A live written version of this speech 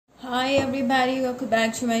Hi everybody, welcome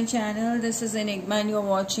back to my channel. This is Enigma and you're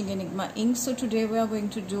watching Enigma Inc. So today we are going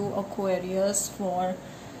to do Aquarius for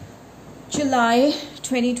July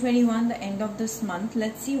 2021, the end of this month.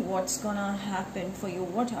 Let's see what's gonna happen for you.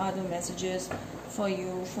 What are the messages for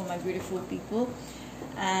you, for my beautiful people?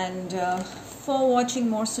 And for watching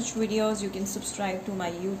more such videos, you can subscribe to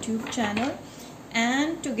my YouTube channel.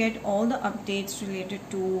 And to get all the updates related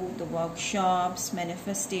to the workshops,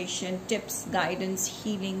 manifestation, tips, guidance,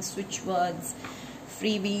 healing, switch words,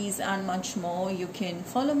 freebies and much more, you can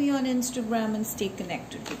follow me on Instagram and stay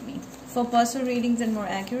connected with me. For personal readings and more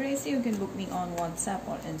accuracy, you can book me on WhatsApp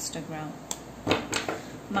or Instagram.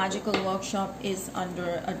 Magical workshop is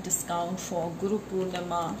under a discount for Guru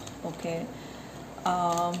Purnima, okay?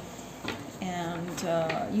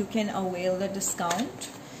 You can avail the discount.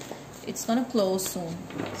 It's gonna close soon,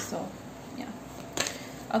 so yeah.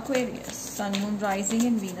 Aquarius, Sun, Moon, Rising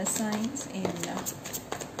and Venus signs in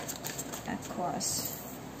Aquarius.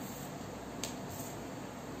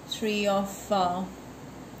 Three of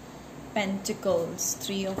Pentacles,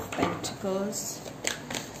 Three of Pentacles.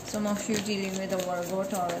 Some of you dealing with a Virgo,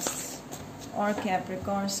 Taurus or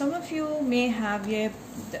Capricorn. Some of you may have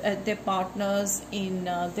their partners in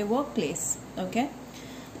their workplace, okay?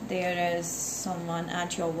 There is someone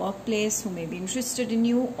at your workplace who may be interested in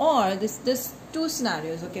you, or this two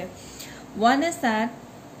scenarios, okay? One is that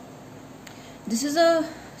this is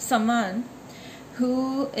someone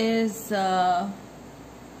who is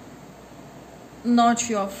not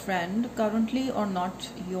your friend currently or not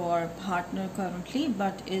your partner currently,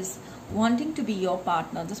 but is wanting to be your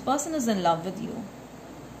partner. This person is in love with you,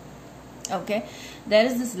 okay? There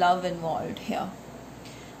is this love involved here.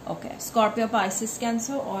 Okay, Scorpio, Pisces,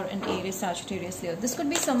 Cancer, or an Aries, Sagittarius, Leo. This could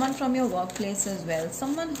be someone from your workplace as well.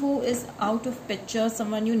 Someone who is out of picture,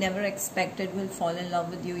 someone you never expected will fall in love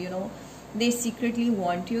with you. You know, they secretly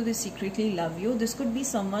want you, they secretly love you. This could be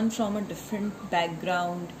someone from a different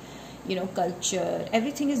background, you know, culture.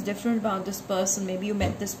 Everything is different about this person. Maybe you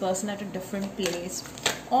met this person at a different place,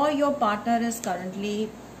 or your partner is currently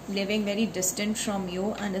living very distant from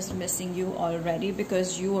you and is missing you already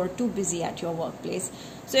because you are too busy at your workplace.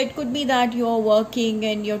 So it could be that you're working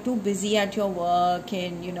and you're too busy at your work,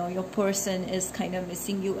 and you know your person is kind of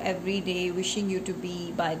missing you every day, wishing you to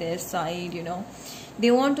be by their side. You know, they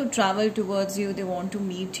want to travel towards you, they want to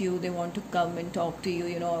meet you, they want to come and talk to you,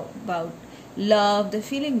 you know, about love. They're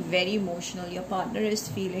feeling very emotional. Your partner is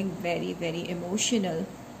feeling very, very emotional.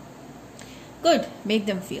 Good, make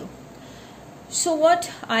them feel. So what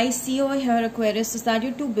I see over here, Aquarius, is that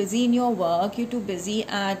you're too busy in your work. You're too busy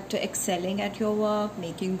at excelling at your work,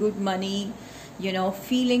 making good money, you know,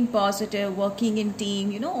 feeling positive, working in team,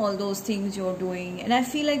 you know, all those things you're doing. And I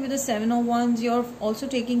feel like with the Seven of Wands, you're also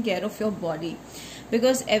taking care of your body,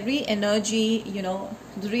 because every energy, you know,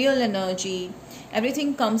 the real energy,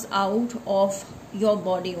 everything comes out of your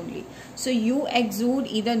body only. So you exude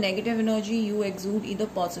either negative energy, you exude either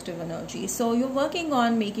positive energy. So you're working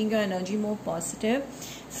on making your energy more positive,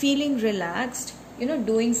 feeling relaxed, you know,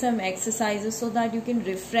 doing some exercises so that you can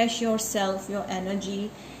refresh yourself, your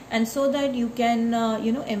energy, and so that you can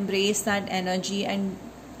you know, embrace that energy and,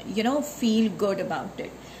 you know, feel good about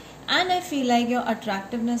it. And I feel like your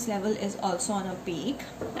attractiveness level is also on a peak.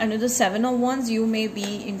 And with the Seven of Wands, you may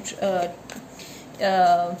be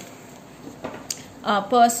a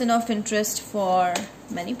person of interest for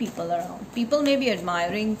many people around. People may be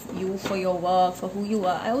admiring you for your work, for who you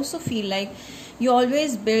are. I also feel like you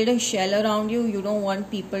always build a shell around you. You don't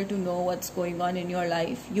want people to know what's going on in your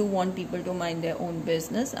life. You want people to mind their own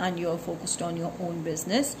business, and you're focused on your own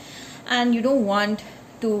business, and you don't want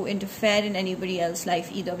to interfere in anybody else's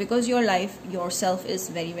life either, because your life yourself is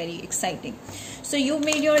very, very exciting. So you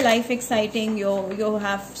made your life exciting. You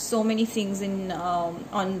have so many things in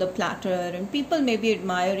on the platter, and people may be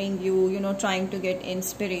admiring you, you know, trying to get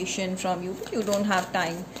inspiration from you, but you don't have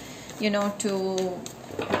time, you know, to,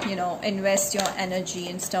 you know, invest your energy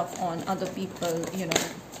and stuff on other people, you know,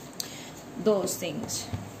 those things.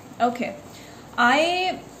 Okay,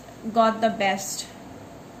 I got the best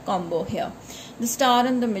combo here, the Star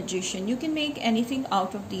and the Magician. You can make anything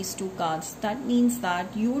out of these two cards. That means that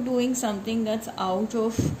you're doing something that's out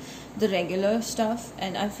of the regular stuff,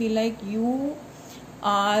 and I feel like you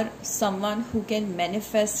are someone who can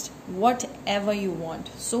manifest whatever you want.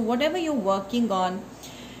 So whatever you're working on,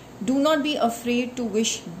 do not be afraid to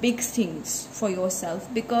wish big things for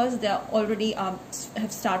yourself, because they are already have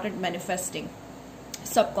started manifesting.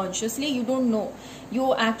 Subconsciously, you don't know,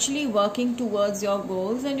 you're actually working towards your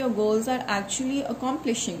goals, and your goals are actually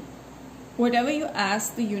accomplishing. Whatever you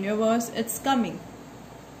ask the universe, it's coming,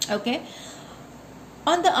 okay?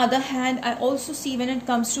 On the other hand, I also see when it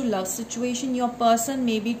comes to love situation, your person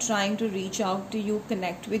may be trying to reach out to you,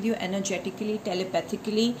 connect with you energetically,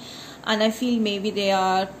 telepathically, and I feel maybe they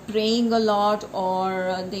are praying a lot,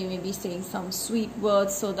 or they may be saying some sweet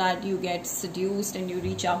words so that you get seduced and you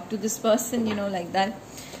reach out to this person, you know, like that.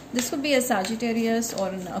 This could be a Sagittarius or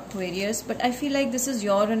an Aquarius, but I feel like this is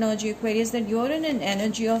your energy, Aquarius, that you're in an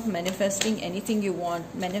energy of manifesting anything you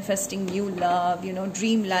want, manifesting new love, you know,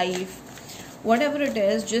 dream life. Whatever it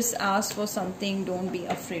is, just ask for something. Don't be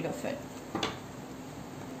afraid of it.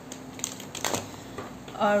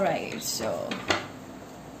 Alright, so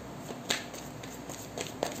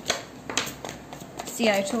see,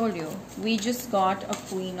 I told you, we just got a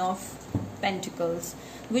Queen of Pentacles,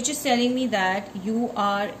 which is telling me that you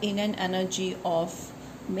are in an energy of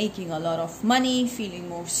making a lot of money, feeling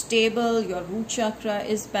more stable, your root chakra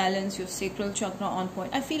is balanced, your sacral chakra on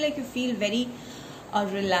point. I feel like you feel very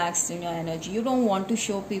relaxed in your energy. You don't want to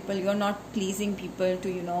show people, you're not pleasing people to,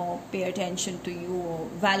 you know, pay attention to you or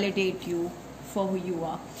validate you for who you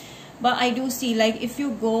are. But I do see, like, if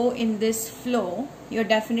you go in this flow, you're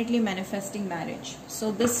definitely manifesting marriage.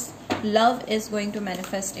 So this love is going to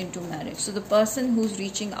manifest into marriage. So the person who's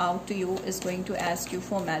reaching out to you is going to ask you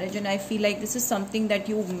for marriage, and I feel like this is something that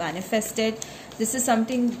you manifested. This is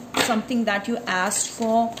something that you asked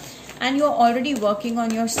for, and you're already working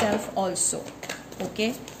on yourself also.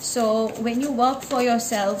 Okay, so when you work for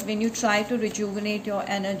yourself, when you try to rejuvenate your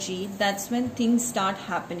energy, that's when things start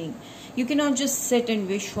happening. You cannot just sit and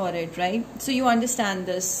wish for it, right? So you understand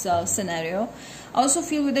this scenario. I also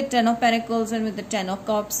feel with the Ten of Pentacles and with the Ten of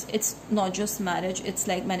Cups, it's not just marriage, it's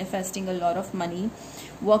like manifesting a lot of money.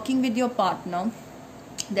 Working with your partner,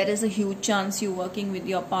 there is a huge chance you working with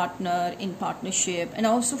your partner in partnership. And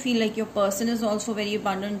I also feel like your person is also very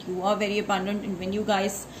abundant, you are very abundant, and when you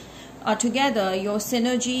guys are together, your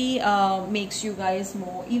synergy makes you guys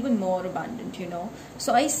even more abundant, you know.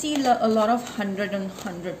 So I see a lot of 100 on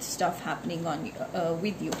 100 stuff happening on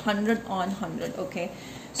with you, 100 on 100. Okay,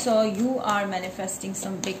 so you are manifesting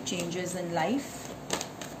some big changes in life.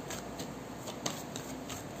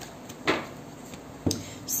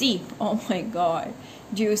 See, oh my God,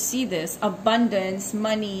 do you see this? Abundance,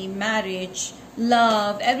 money, marriage,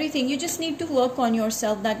 love, everything. You just need to work on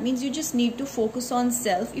yourself. That means you just need to focus on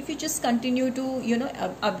self. If you just continue to, you know,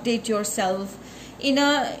 update yourself in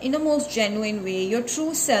a most genuine way, your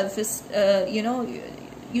true self is, you know,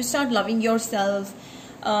 you start loving yourself.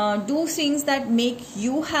 Do things that make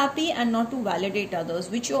you happy and not to validate others,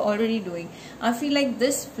 which you're already doing. I feel like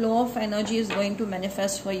this flow of energy is going to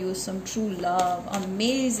manifest for you some true love,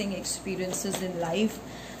 amazing experiences in life.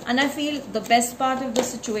 And I feel the best part of the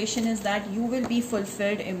situation is that you will be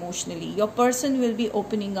fulfilled emotionally. Your person will be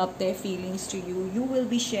opening up their feelings to you. You will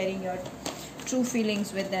be sharing your true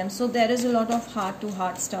feelings with them. So there is a lot of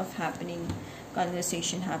heart-to-heart stuff happening,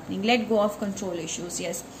 conversation happening. Let go of control issues.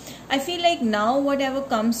 Yes, I feel like now whatever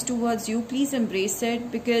comes towards you, please embrace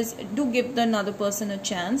it, because do give the another person a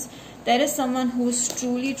chance. There is someone who's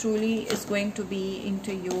truly is going to be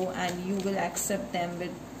into you, and you will accept them with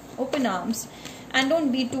open arms. And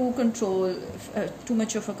don't be too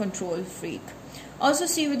much of a control freak. Also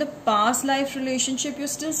see, with the past life relationship, you're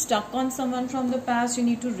still stuck on someone from the past. You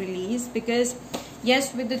need to release, because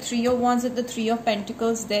yes, with the Three of Wands and the Three of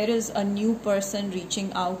Pentacles, there is a new person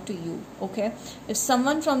reaching out to you. Okay, if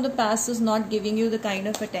someone from the past is not giving you the kind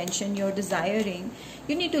of attention you're desiring,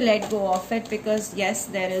 you need to let go of it, because yes,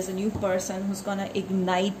 there is a new person who's gonna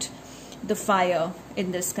ignite the fire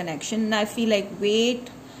in this connection. And I feel like, wait,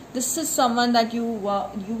 this is someone that you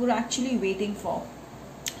were actually waiting for,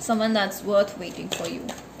 someone that's worth waiting for you.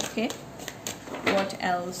 Okay, what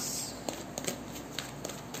else?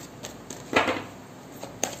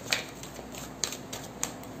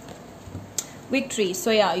 Victory.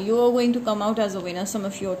 So yeah, you are going to come out as a winner. Some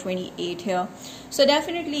of you are 28 here. So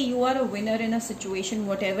definitely you are a winner in a situation.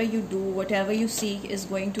 Whatever you do, whatever you seek is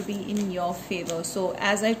going to be in your favor. So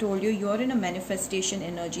as I told you, you are in a manifestation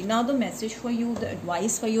energy. Now the message for you, the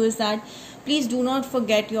advice for you is that please do not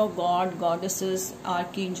forget your God, goddesses,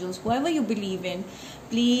 archangels, whoever you believe in.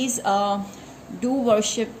 Please do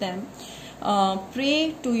worship them.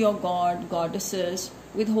 Pray to your God, goddesses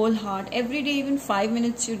with whole heart every day. Even 5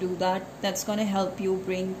 minutes you do that, that's going to help you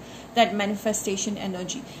bring that manifestation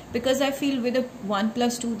energy. Because I feel with a 1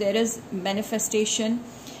 + 2 there is manifestation.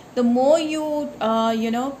 The more you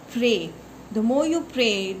pray,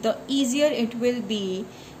 the easier it will be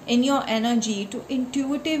in your energy to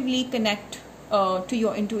intuitively connect to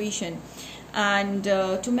your intuition and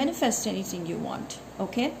to manifest anything you want.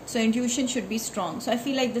 Okay, so intuition should be strong. So I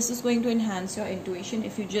feel like this is going to enhance your intuition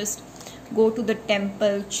if you just go to the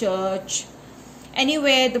temple, church,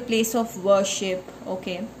 anywhere, the place of worship.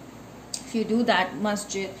 Okay, if you do that,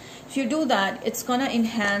 masjid, if you do that, it's gonna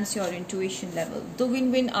enhance your intuition level. The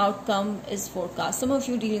win-win outcome is forecast. Some of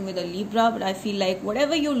you dealing with a Libra, but I feel like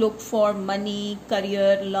whatever you look for, money,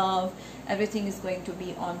 career, love, everything is going to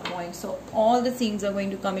be on point. So all the things are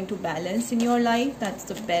going to come into balance in your life. That's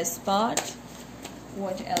the best part.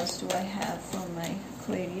 What else do I have from my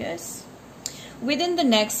Aquarius? Within the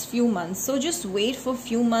next few months, so just wait for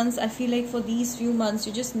few months. I feel like for these few months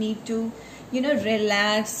you just need to, you know,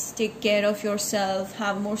 relax, take care of yourself,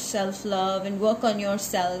 have more self-love, and work on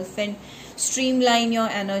yourself and streamline your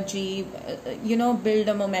energy, you know, build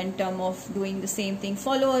a momentum of doing the same thing,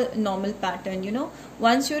 follow a normal pattern. You know,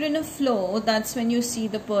 once you're in a flow, that's when you see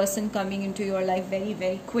the person coming into your life very,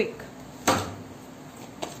 very quick.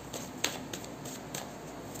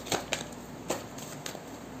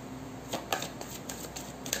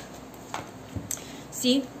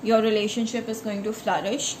 See, your relationship is going to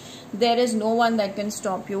flourish. There is no one that can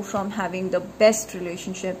stop you from having the best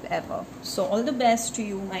relationship ever. So all the best to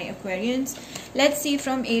you, my Aquarians. Let's see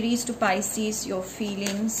from Aries to Pisces, your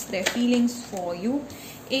feelings, their feelings for you.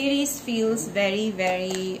 Aries feels very,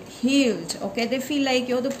 very healed. Okay, they feel like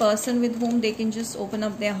you're the person with whom they can just open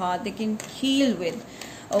up their heart, they can heal with.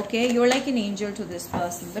 Okay, you're like an angel to this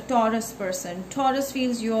person. The Taurus person, Taurus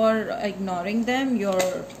feels you're ignoring them,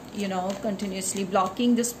 you're, you know, continuously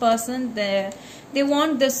blocking this person. They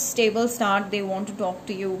want this stable start, they want to talk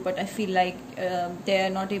to you, but I feel like they're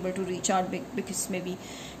not able to reach out because maybe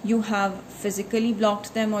you have physically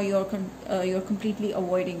blocked them, or you're completely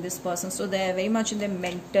avoiding this person. So they're very much in their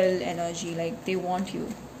mental energy, like they want you.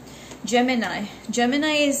 Gemini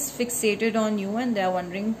is fixated on you and they're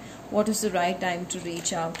wondering what is the right time to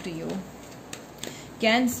reach out to you.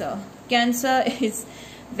 Cancer is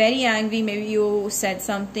very angry. Maybe you said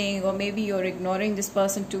something, or maybe you're ignoring this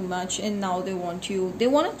person too much, and now they want you, they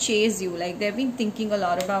want to chase you, like they've been thinking a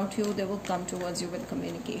lot about you. They will come towards you with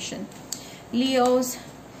communication.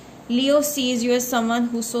 Leo sees you as someone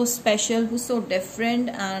who's so special, who's so different,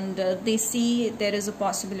 and they see there is a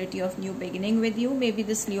possibility of new beginning with you. Maybe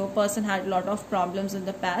this Leo person had a lot of problems in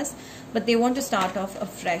the past, but they want to start off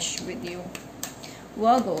afresh with you.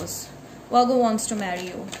 Virgo wants to marry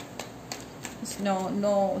you. There's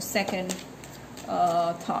no second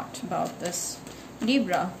thought about this.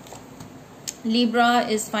 Libra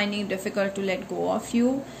is finding it difficult to let go of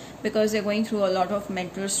you, because they're going through a lot of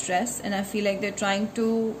mental stress, and I feel like they're trying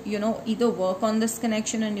to, you know, either work on this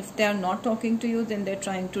connection, and if they're not talking to you, then they're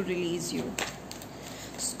trying to release you.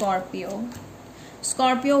 Scorpio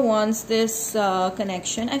wants this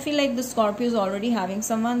connection. I feel like the Scorpio is already having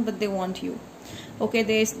someone, but they want you. Okay,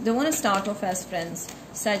 they want to start off as friends.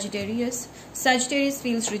 Sagittarius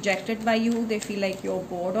feels rejected by you. They feel like you're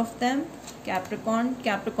bored of them.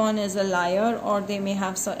 Capricorn is a liar, or they may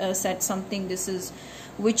have said something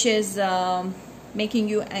which is making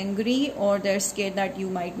you angry, or they're scared that you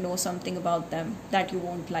might know something about them that you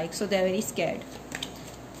won't like, so they're very scared.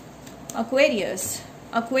 Aquarius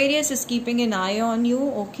is keeping an eye on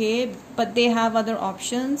you, okay, but they have other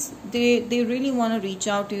options. They really want to reach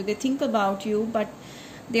out to you. They think about you, but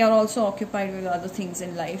they are also occupied with other things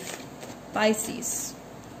in life. Pisces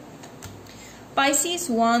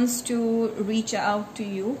wants to reach out to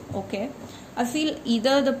you, okay. I feel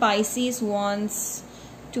either the Pisces wants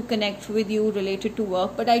to connect with you related to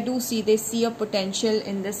work, but I do see they see a potential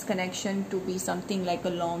in this connection to be something like a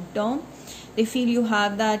long term. They feel you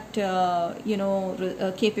have that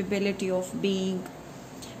capability of being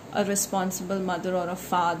a responsible mother or a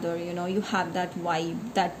father. You know, you have that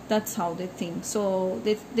vibe. That's how they think. So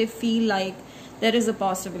they feel like there is a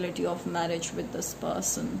possibility of marriage with this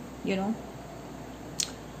person, you know.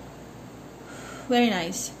 Very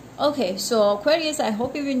nice. Okay, so Aquarius, I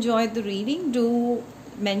hope you've enjoyed the reading. Do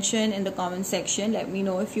mention in the comment section, let me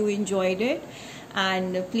know if you enjoyed it,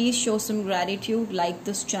 and please show some gratitude, like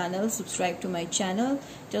this channel, subscribe to my channel.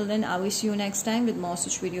 Till then, I will see you next time with more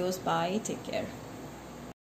such videos. Bye, take care.